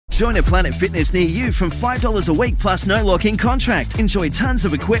Join a Planet Fitness near you from $5 a week plus no lock-in contract. Enjoy tons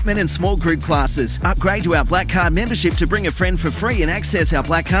of equipment and small group classes. Upgrade to our Black Card membership to bring a friend for free and access our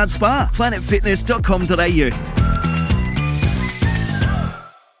Black Card spa.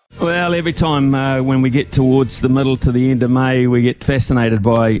 planetfitness.com.au. Well, every time when we get towards the middle to the end of May, we get fascinated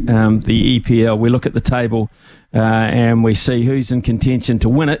by the EPL. We look at the table and we see who's in contention to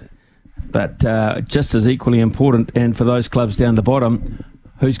win it. But just as equally important, and for those clubs down the bottom,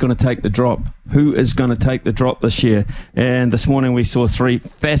 who's going to take the drop? Who is going to take the drop this year? And this morning we saw 3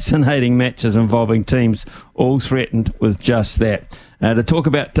 fascinating matches involving teams all threatened with just that. To talk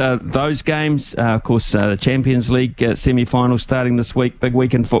about those games, of course, the Champions League semi-final starting this week, big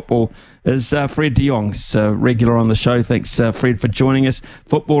week in football, is Fred de Jong. He's regular on the show. Thanks, Fred, for joining us.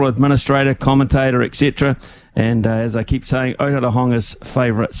 Football administrator, commentator, etc. And as I keep saying, Otaotahonga's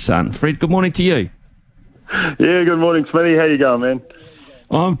favourite son. Fred, good morning to you. Yeah, good morning, Smitty. How you going, man?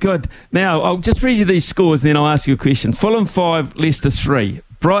 I'm good. Now, I'll just read you these scores, then I'll ask you a question. Fulham 5, Leicester 3.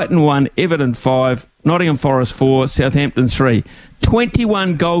 Brighton 1, Everton 5, Nottingham Forest 4, Southampton 3.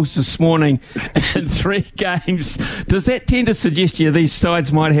 21 goals this morning in 3 games. Does that tend to suggest to you these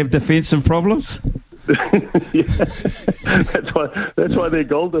sides might have defensive problems? Yeah. That's why their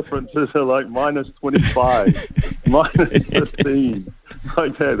goal differences are like minus 25, minus 15.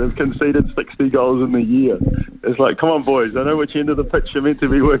 Like that. They've conceded 60 goals in the year. It's like, come on, boys. I know which end of the pitch you're meant to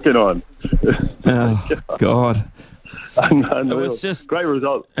be working on. Oh, God. Unreal. It was just great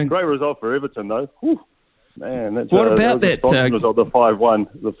result. Great result for Everton, though. Whew. Man, that's what about that result, the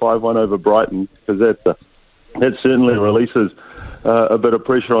 5-1 over Brighton, because that certainly releases a bit of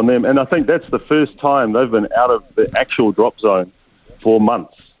pressure on them. And I think that's the first time they've been out of the actual drop zone for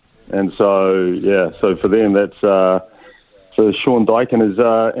months. And so, so for them, that's for Sean Dyke and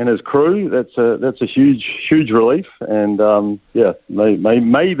his crew, that's a huge relief. And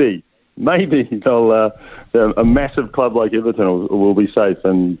maybe they'll a massive club like Everton will be safe,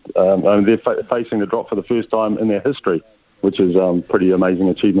 and they're facing the drop for the first time in their history, which is pretty amazing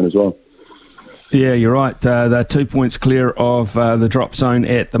achievement as well. Yeah, you're right. They're 2 points clear of the drop zone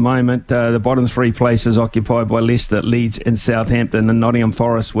at the moment. The bottom 3 places occupied by Leicester, Leeds and Southampton, and Nottingham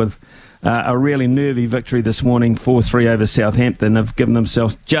Forest with a really nervy victory this morning, 4-3 over Southampton, have given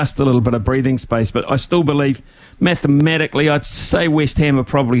themselves just a little bit of breathing space. But I still believe mathematically, I'd say West Ham are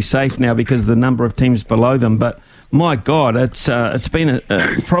probably safe now because of the number of teams below them. But my God, it's been an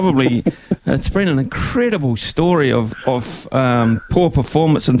incredible story of poor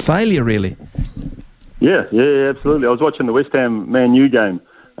performance and failure, really. Yeah, absolutely. I was watching the West Ham Man U game,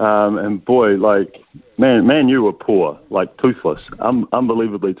 and boy, Man U were poor, like toothless,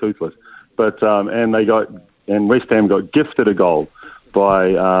 unbelievably toothless. But and West Ham got gifted a goal by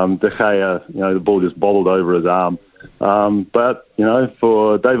De Gea. The ball just bobbled over his arm. But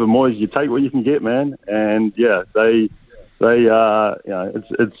for David Moyes, you take what you can get, man. And it's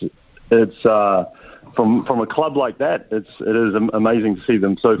from a club like that, it is amazing to see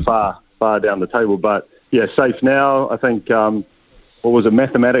them so far down the table. But safe now. I think what was it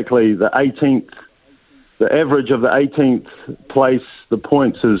mathematically, the 18th. The average of the 18th place, the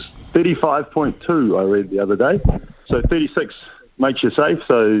points is 35.2, I read the other day. So 36 makes you safe.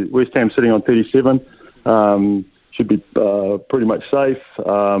 So West Ham sitting on 37 should be pretty much safe.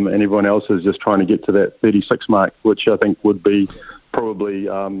 And everyone else is just trying to get to that 36 mark, which I think would be probably,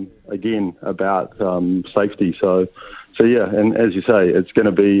 again, about safety. So and as you say, it's going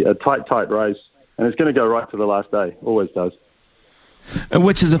to be a tight race. And it's going to go right to the last day. Always does.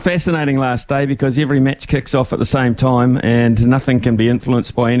 Which is a fascinating last day because every match kicks off at the same time and nothing can be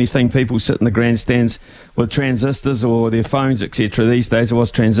influenced by anything. People sit in the grandstands with transistors or their phones, etc. These days. It was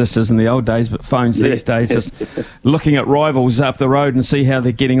transistors in the old days, but phones these days, just looking at rivals up the road and see how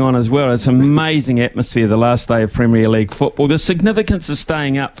they're getting on as well. It's an amazing atmosphere, the last day of Premier League football. The significance of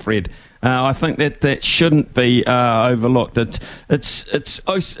staying up, Fred, I think that shouldn't be overlooked. We're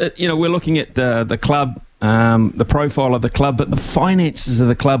looking at the club, the profile of the club, but the finances of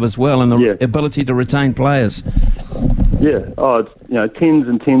the club as well, and the ability to retain players. Yeah, it's tens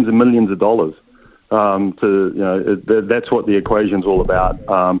and tens of millions of dollars. That's what the equation's all about.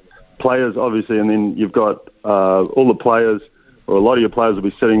 Players, obviously, and then you've got all the players, or a lot of your players will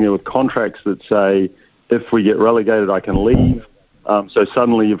be sitting there with contracts that say, if we get relegated, I can leave. So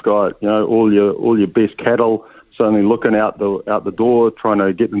suddenly you've got all your best cattle suddenly looking out the door, trying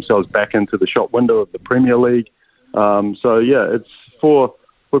to get themselves back into the shop window of the Premier League. It's for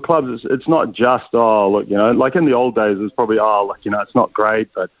clubs. It's not just like in the old days, it's probably it's not great,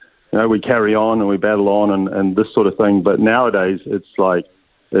 but we carry on and we battle on and this sort of thing. But nowadays it's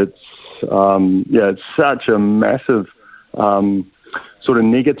such a massive sort of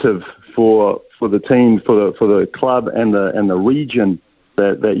negative for the team, for the club and the region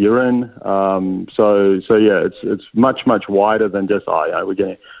that you're in. So yeah, it's much wider than just we're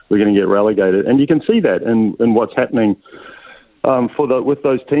going to get relegated, and you can see that in what's happening with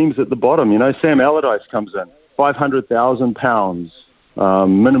those teams at the bottom. Sam Allardyce comes in, £500,000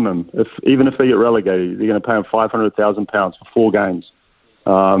 minimum. Even if they get relegated, they're going to pay him £500,000 for 4 games.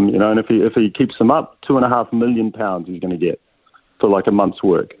 And if he keeps them up, £2.5 million he's going to get for like a month's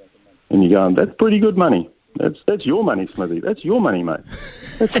work. And you're going, that's pretty good money. That's your money, Smithy. That's your money, mate.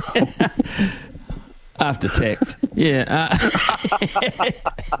 After tax, yeah.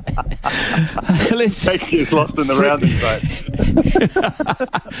 Tax gets lost in the roundings, mate.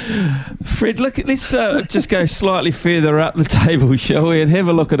 Fred, let's just go slightly further up the table, shall we, and have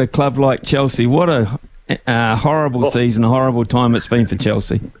a look at a club like Chelsea. What a horrible season, a horrible time it's been for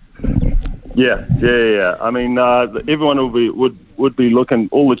Chelsea. Yeah. I mean, everyone would be looking.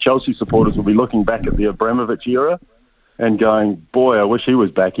 All the Chelsea supporters will be looking back at the Abramovich era and going, "Boy, I wish he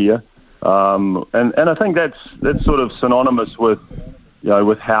was back here." And I think that's sort of synonymous with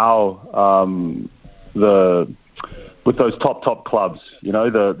how with those top clubs,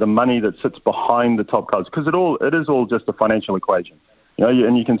 the money that sits behind the top clubs, because it is all just a financial equation,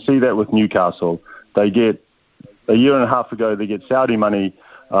 and you can see that with Newcastle. They get a year and a half ago, they get Saudi money,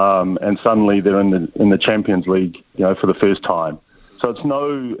 and suddenly they're in the Champions League, for the first time. So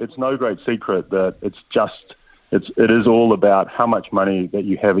it's no great secret that it is all about how much money that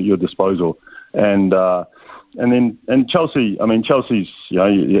you have at your disposal, and Chelsea. I mean, Chelsea's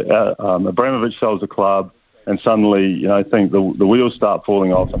Abramovich sells the club, and suddenly I think the wheels start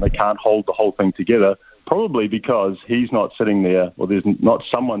falling off, and they can't hold the whole thing together. Probably because he's not sitting there, or there's not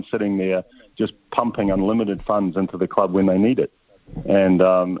someone sitting there just pumping unlimited funds into the club when they need it. And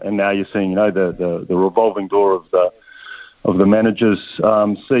now you're seeing the revolving door of the manager's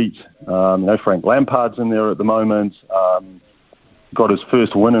seat. Frank Lampard's in there at the moment. Got his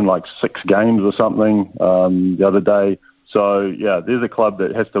first win in like 6 games or something the other day. So yeah, there's a club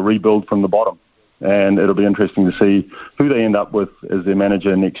that has to rebuild from the bottom, and it'll be interesting to see who they end up with as their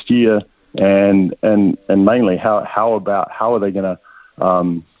manager next year, and mainly how are they going to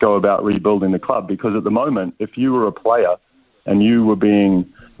go about rebuilding the club? Because at the moment, if you were a player and you were being,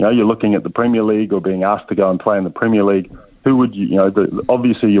 you're looking at the Premier League or being asked to go and play in the Premier League, who would you,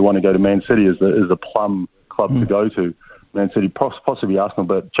 obviously you want to go to Man City as the plum club to go to. Man City, possibly Arsenal,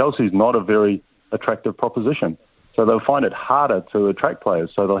 but Chelsea's not a very attractive proposition. So they'll find it harder to attract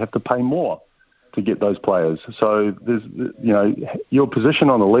players, so they'll have to pay more to get those players. So there's, your position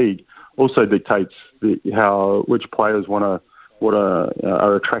on the league also dictates which players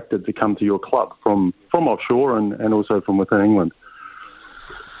are attracted to come to your club from offshore and also from within England.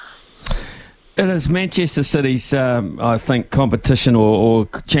 It is Manchester City's, I think, competition or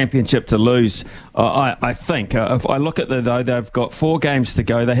championship to lose. I think if I look at though, they've got 4 games to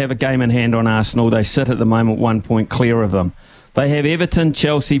go. They have a game in hand on Arsenal. They sit at the moment 1 point clear of them. They have Everton,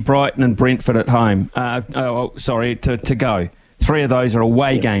 Chelsea, Brighton, and Brentford at home. To go. 3 of those are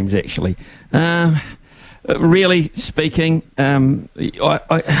away games, actually. Really speaking,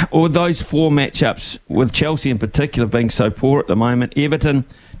 or those 4 matchups with Chelsea in particular being so poor at the moment. Everton,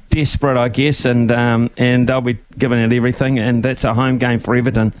 desperate, I guess, and they'll be giving it everything, and that's a home game for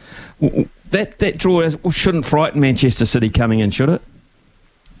Everton. That draw shouldn't frighten Manchester City coming in, should it?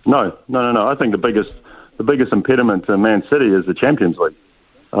 No. I think the biggest impediment to Man City is the Champions League.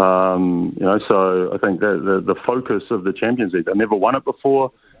 So I think the focus of the Champions League, they never won it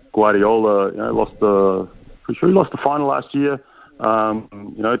before. Guardiola, lost the final last year.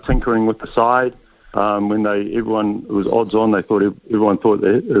 Tinkering with the side. When everyone was odds on, everyone thought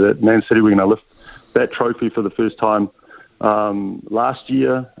that Man City were going to lift that trophy for the first time last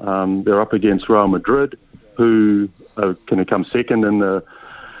year. They're up against Real Madrid, who are going to come second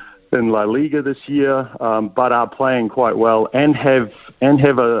in La Liga this year, but are playing quite well and have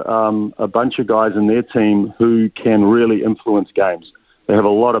a bunch of guys in their team who can really influence games. They have a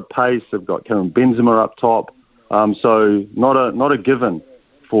lot of pace. They've got Karim Benzema up top, so not a given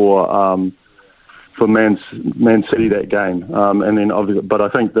for Man City that game. And then obviously, but I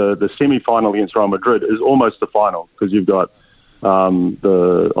think the semi-final against Real Madrid is almost the final, because you've got on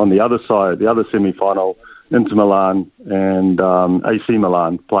the other side, the other semi-final, Inter Milan and AC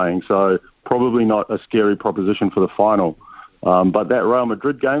Milan playing. So probably not a scary proposition for the final. But that Real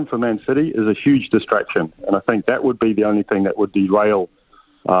Madrid game for Man City is a huge distraction, and I think that would be the only thing that would derail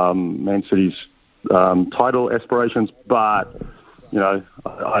Man City's title aspirations. But you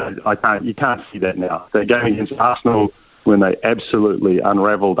can't see that now. That game against Arsenal when they absolutely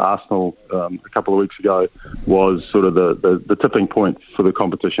unravelled Arsenal a couple of weeks ago, was sort of the tipping point for the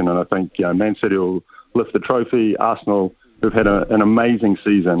competition. And I think Man City will lift the trophy. Arsenal, who've had an amazing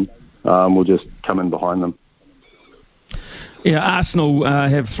season, will just come in behind them. Yeah, Arsenal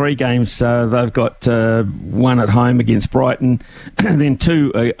have 3 games. They've got one at home against Brighton, and then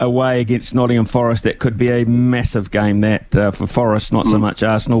 2 away against Nottingham Forest. That could be a massive game, that for Forest, not so much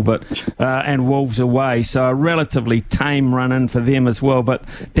Arsenal, but and Wolves away. So a relatively tame run-in for them as well, but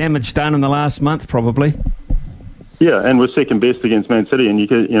damage done in the last month, probably. Yeah, and we're second best against Man City, and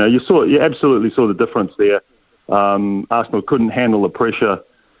you absolutely saw the difference there. Arsenal couldn't handle the pressure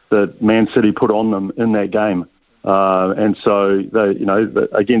that Man City put on them in that game. And so they,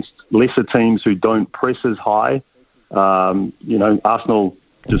 against lesser teams who don't press as high, Arsenal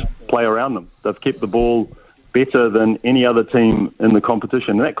just play around them. They've kept the ball better than any other team in the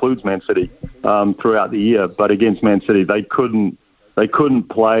competition, and that includes Man City throughout the year. But against Man City, they couldn't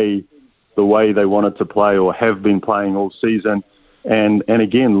play the way they wanted to play or have been playing all season, and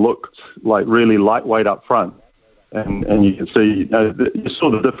again looked like really lightweight up front. And you can see, you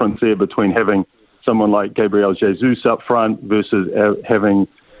saw the difference there between having someone like Gabriel Jesus up front versus having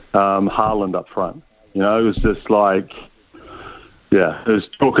Haaland up front. It was just like, it was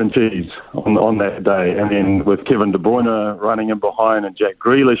chalk and cheese on that day. And then with Kevin De Bruyne running in behind and Jack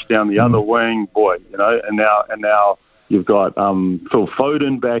Grealish down the other wing, and now you've got Phil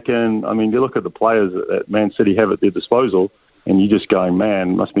Foden back in. I mean, you look at the players that Man City have at their disposal, and you're just going,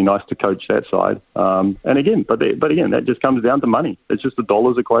 man, must be nice to coach that side. And again, but again, that just comes down to money. It's just the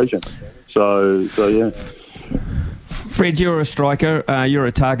dollars equation. So yeah. Fred, you're a striker. You're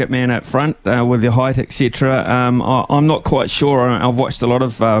a target man up front with your height, etc. I'm not quite sure. I've watched a lot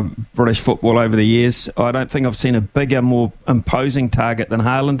of British football over the years. I don't think I've seen a bigger, more imposing target than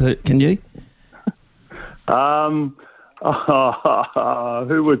Haaland. Can you?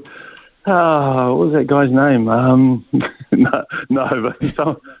 Who would? What was that guy's name? No, but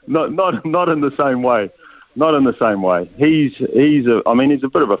not in the same way. Not in the same way. He's a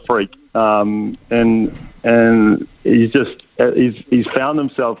bit of a freak, and he's found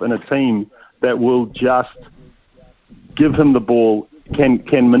himself in a team that will just give him the ball,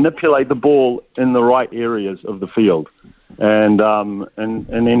 can manipulate the ball in the right areas of the field, and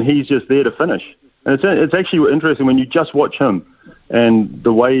then he's just there to finish. And it's actually interesting when you just watch him. And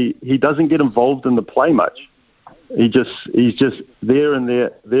the way he doesn't get involved in the play much, he's just there and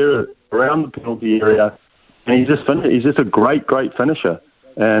there around the penalty area, and he's just a great finisher.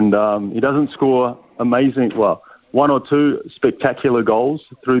 And he doesn't score one or two spectacular goals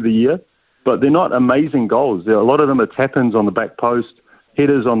through the year, but they're not amazing goals. A lot of them are tap-ins on the back post,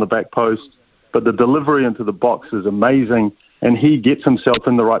 headers on the back post, but the delivery into the box is amazing, and he gets himself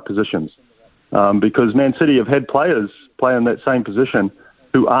in the right positions. Because Man City have had players play in that same position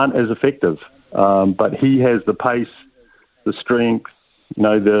who aren't as effective. But he has the pace, the strength,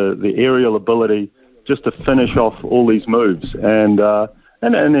 the aerial ability just to finish off all these moves. And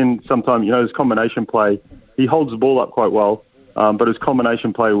then sometimes, his combination play, he holds the ball up quite well. But his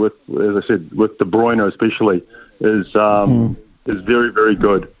combination play with, as I said, with De Bruyne especially, is very, very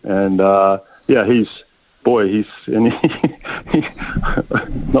good. And he's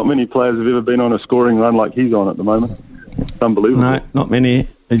not many players have ever been on a scoring run like he's on at the moment. It's unbelievable. No, not many.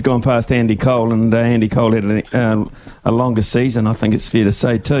 He's gone past Andy Cole, and Andy Cole had a longer season, I think it's fair to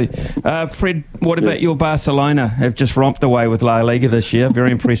say too. Fred, what about your Barcelona? Have just romped away with La Liga this year.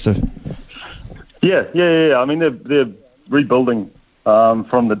 Very impressive. Yeah. I mean, they're rebuilding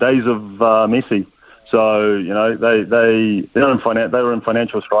from the days of Messi. So they were in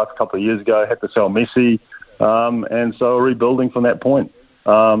financial strife a couple of years ago. Had to sell Messi, and so rebuilding from that point.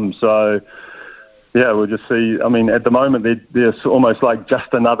 We'll just see. I mean, at the moment they're almost like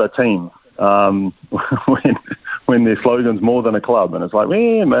just another team. When their slogan's more than a club, and it's like,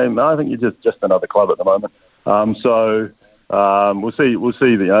 man, I think you're just another club at the moment. We'll see.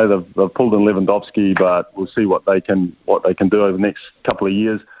 They've pulled in Lewandowski, but we'll see what they can do over the next couple of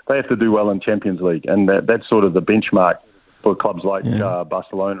years. They have to do well in Champions League, and that's sort of the benchmark for clubs like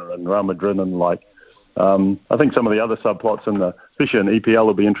Barcelona and Real Madrid, and I think some of the other subplots especially in EPL,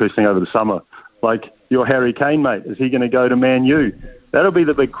 will be interesting over the summer. Like your Harry Kane, mate, is he going to go to Man U? That'll be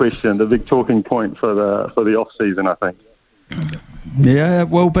the big question, the big talking point for the off season, I think. Yeah, it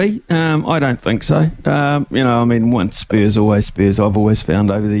will be. I don't think so. Once Spurs, always Spurs. I've always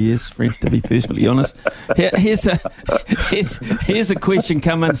found over the years, Fred, to be perfectly honest. Here's a question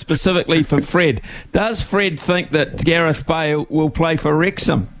coming specifically for Fred. Does Fred think that Gareth Bale will play for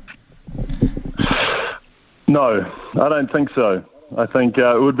Wrexham? No, I don't think so. I think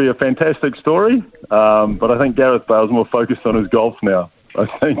it would be a fantastic story, but I think Gareth Bale's more focused on his golf now. I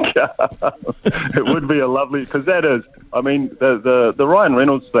think it would be a lovely, because that is, I mean, the Ryan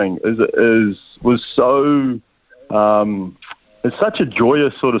Reynolds thing was so, it's such a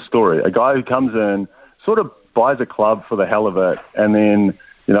joyous sort of story. A guy who comes in, sort of buys a club for the hell of it, and then,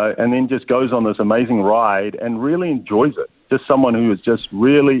 you know, and then just goes on this amazing ride and really enjoys it. Just someone who is just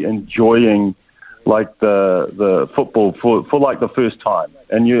really enjoying like the football for like the first time.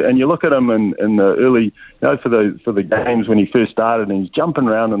 And you look at him in the early, you know, for the games when he first started, and he's jumping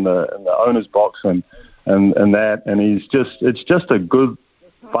around in the owner's box and that, and it's just a good,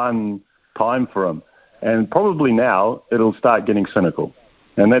 fun time for him. And probably now it'll start getting cynical,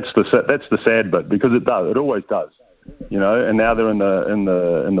 and that's the sad bit, because it always does, you know. And now they're in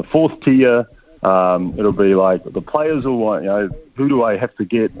the fourth tier. It'll be like the players will want, you know, who do I have to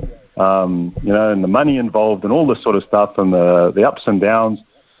get, you know, and the money involved and all this sort of stuff, and the ups and downs,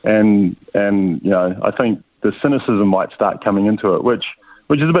 and you know, I think the cynicism might start coming into it, which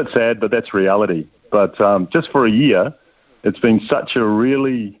is a bit sad, but that's reality. But just for a year, it's been such a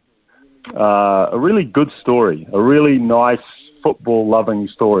really good story, a really nice football loving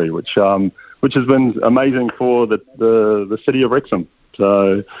story, which has been amazing for the city of Wrexham.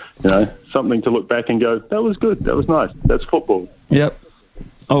 So, you know, something to look back and go, that was good, that was nice, that's football. Yep.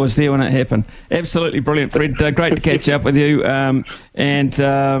 I was there when it happened. Absolutely brilliant, Fred. Great to catch up with you. Yeah,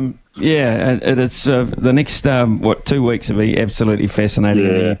 it's the next 2 weeks will be absolutely fascinating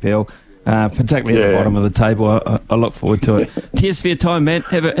in the EPL, particularly at the bottom of the table. I look forward to it. Cheers for your time, man.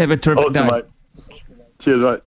 Have a terrific day. Mate. Cheers, mate.